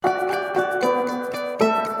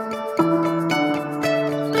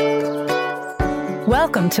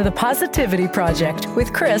Welcome to the Positivity Project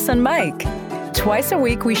with Chris and Mike. Twice a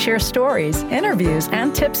week, we share stories, interviews,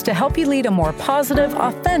 and tips to help you lead a more positive,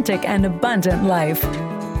 authentic, and abundant life.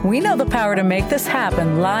 We know the power to make this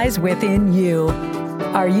happen lies within you.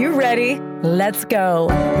 Are you ready? Let's go.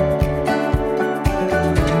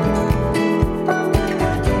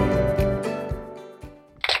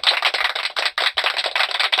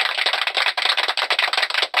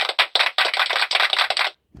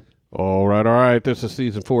 All right. This is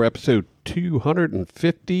Season 4, Episode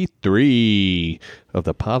 253 of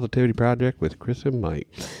the Positivity Project with Chris and Mike.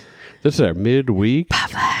 This is our midweek.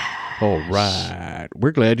 All right. We're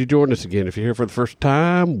glad you joined us again. If you're here for the first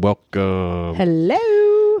time, welcome.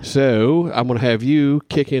 Hello. So I'm going to have you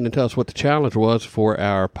kick in and tell us what the challenge was for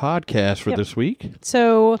our podcast for this week.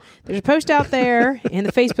 So there's a post out there in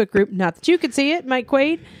the Facebook group. Not that you could see it, Mike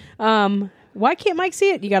Quaid. Why can't Mike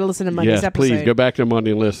see it? You got to listen to Monday's episode. Please go back to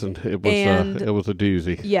Monday and listen. It was a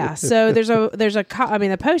doozy. Yeah. So there's a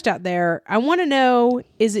post out there. I want to know: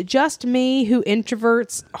 is it just me who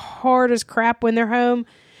introverts hard as crap when they're home,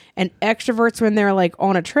 and extroverts when they're like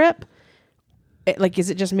on a trip? Is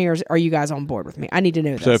it just me, or are you guys on board with me? I need to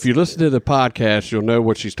know this. So if you listen to the podcast, you'll know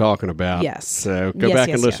what she's talking about. Yes. So go back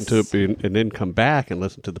and listen to it, and then come back and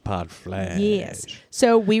listen to the pod flash. Yes.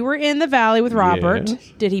 So we were in the valley with Robert.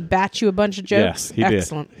 Yes. Did he bat you a bunch of jokes? Yes, he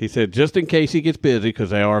Excellent. did. He said just in case he gets busy, because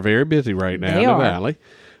they are very busy right now in the valley.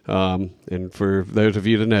 And for those of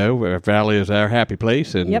you to know, our valley is our happy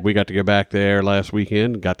place, and we got to go back there last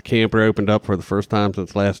weekend. Got the camper opened up for the first time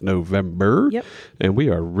since last November. Yep. And we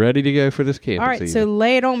are ready to go for this camping season. All right, so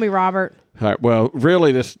lay it on me, Robert. All right, well,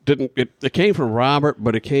 really, it came from Robert,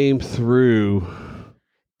 but it came through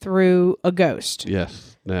a ghost.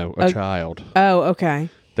 Yes. No, a child. Oh, okay.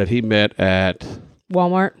 That he met at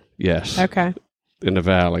Walmart? Yes. Okay. In the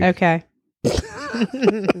valley. Okay.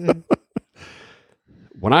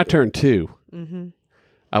 When I turned 2,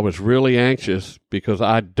 I was really anxious because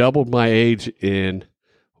I doubled my age in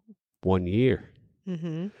 1 year.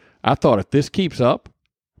 Mm-hmm. I thought if this keeps up,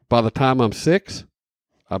 by the time I'm 6,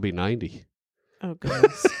 I'll be 90. Oh,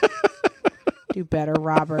 goodness. Do better,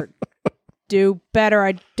 Robert. Do better.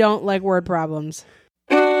 I don't like word problems.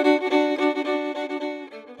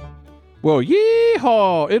 Well,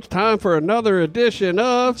 yeehaw! It's time for another edition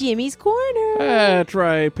of Jimmy's Corner. That's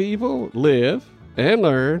right, people. Live and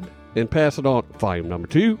learn and pass it on. Volume number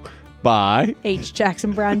 2 by H.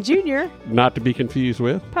 Jackson Brown Jr. Not to be confused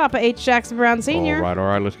with Papa H. Jackson Brown Sr. All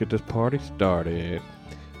right. Let's get this party started.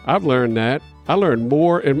 I've learned that. I learned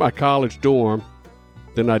more in my college dorm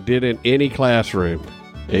than I did in any classroom.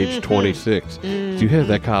 Age 26. Do you have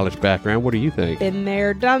that college background? What do you think? Been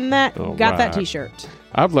there, done that. Got that T-shirt.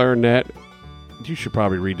 I've learned that. You should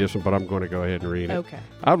probably read this one, but I'm going to go ahead and read it. Okay.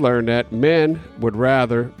 I've learned that men would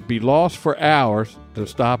rather be lost for hours than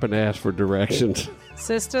stop and ask for directions.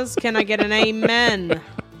 Sisters, can I get an amen?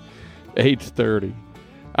 Age 30.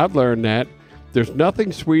 I've learned that there's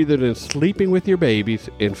nothing sweeter than sleeping with your babies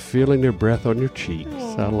and feeling their breath on your cheeks.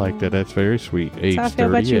 Aww. I like that. That's very sweet. Age 38. How I feel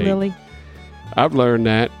about you, Lily. I've learned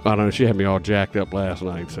that. I don't know. She had me all jacked up last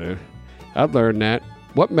night, so I've learned that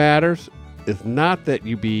what matters is not that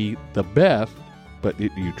you be the best, but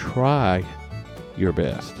that you try your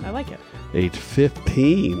best. I like it. Age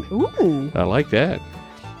 15. Ooh. I like that.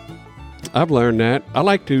 I've learned that I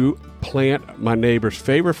like to plant my neighbor's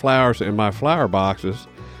favorite flowers in my flower boxes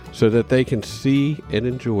so that they can see and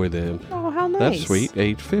enjoy them. Oh, how nice. That's sweet.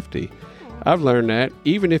 Age 50. I've learned that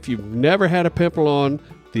even if you've never had a pimple on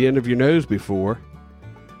the end of your nose before,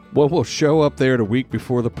 one will show up there the week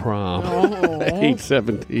before the prom. Age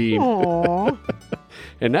 17. Aww.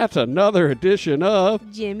 And that's another edition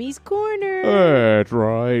of Jimmy's Corner. That's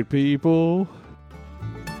right, people.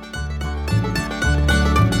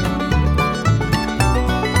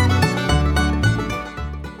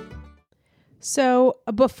 So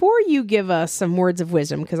before you give us some words of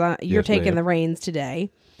wisdom, because you're taking the reins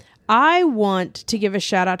today, I want to give a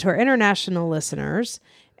shout out to our international listeners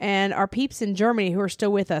and our peeps in Germany who are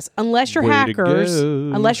still with us. Unless you're hackers, we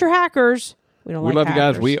don't like hackers. We love you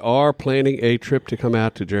guys. We are planning a trip to come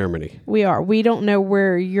out to Germany. We are. We don't know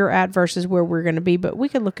where you're at versus where we're going to be, but we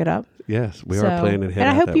could look it up. Yes, we are planning to head And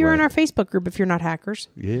I out hope that you're way. in our Facebook group if you're not hackers.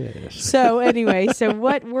 Yes. So anyway,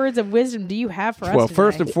 what words of wisdom do you have for us Well, today?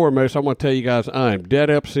 first and foremost, I want to tell you guys I'm dead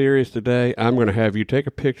up serious today. I'm going to have you take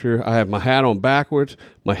a picture. I have my hat on backwards.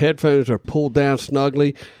 My headphones are pulled down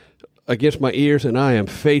snugly against my ears, and I am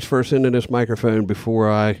face first into this microphone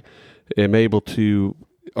before I am able to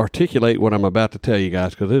articulate what I'm about to tell you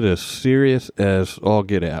guys, because it is serious as all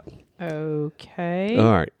get out. Okay.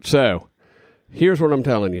 All right. So here's what I'm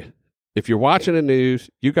telling you. if you're watching the news,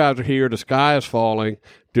 you guys are here, the sky is falling,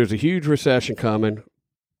 there's a huge recession coming,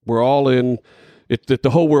 we're all in, the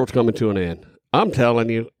whole world's coming to an end. I'm telling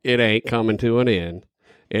you, it ain't coming to an end.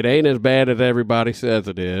 It ain't as bad as everybody says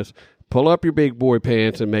it is. Pull up your big boy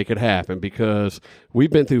pants and make it happen, because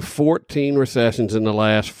we've been through 14 recessions in the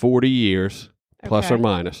last 40 years, plus or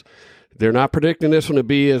minus. They're not predicting this one to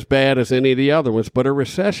be as bad as any of the other ones, but a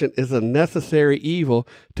recession is a necessary evil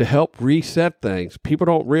to help reset things. People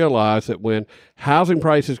don't realize that when housing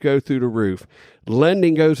prices go through the roof,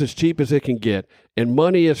 lending goes as cheap as it can get, and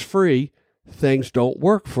money is free, things don't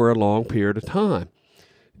work for a long period of time.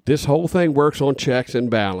 This whole thing works on checks and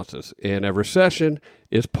balances, and a recession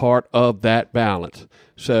is part of that balance.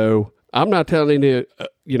 So I'm not telling you,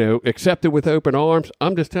 accept it with open arms.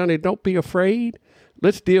 I'm just telling you, don't be afraid.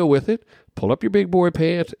 Let's deal with it. Pull up your big boy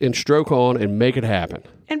pants and stroke on and make it happen.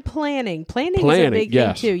 And planning. Planning is a big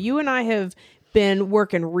thing, too. You and I have been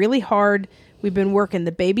working really hard. We've been working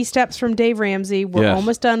the baby steps from Dave Ramsey. We're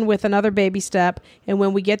almost done with another baby step. And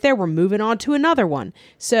when we get there, we're moving on to another one.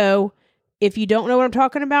 So if you don't know what I'm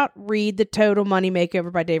talking about, read The Total Money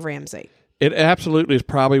Makeover by Dave Ramsey. It absolutely is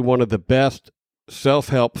probably one of the best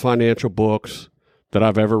self-help financial books that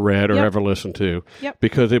I've ever read or ever listened to,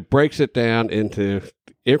 because it breaks it down into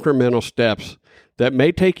incremental steps that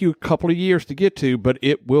may take you a couple of years to get to, but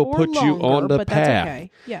it will put you on the path. That's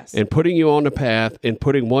okay. Yes. And putting you on the path and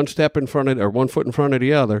putting one foot in front of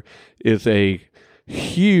the other is a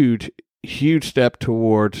huge, huge step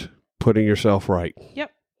towards putting yourself right. Yep.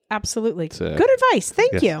 Absolutely. Good advice.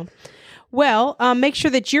 Thank you. Well, make sure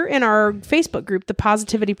that you're in our Facebook group, The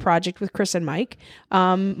Positivity Project with Chris and Mike.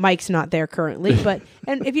 Mike's not there currently,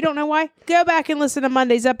 and if you don't know why, go back and listen to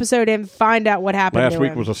Monday's episode and find out what happened. Last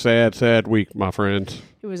week was a sad, sad week, my friends.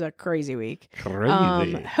 It was a crazy week.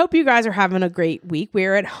 Hope you guys are having a great week.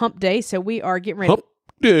 We're at Hump Day, so we are getting ready.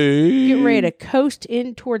 Getting ready to coast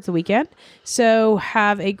in towards the weekend. So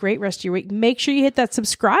have a great rest of your week. Make sure you hit that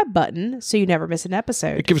subscribe button so you never miss an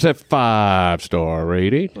episode. Give us that 5-star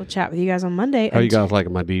rating. We'll chat with you guys on Monday. How you guys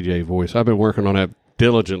liking my DJ voice? I've been working on that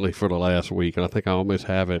diligently for the last week, and I think I almost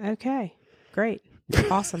have it. Okay. Great.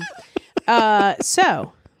 Awesome.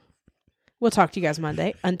 So we'll talk to you guys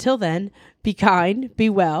Monday. Until then, be kind, be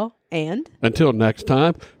well, and until next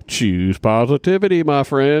time, choose positivity, my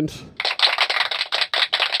friends.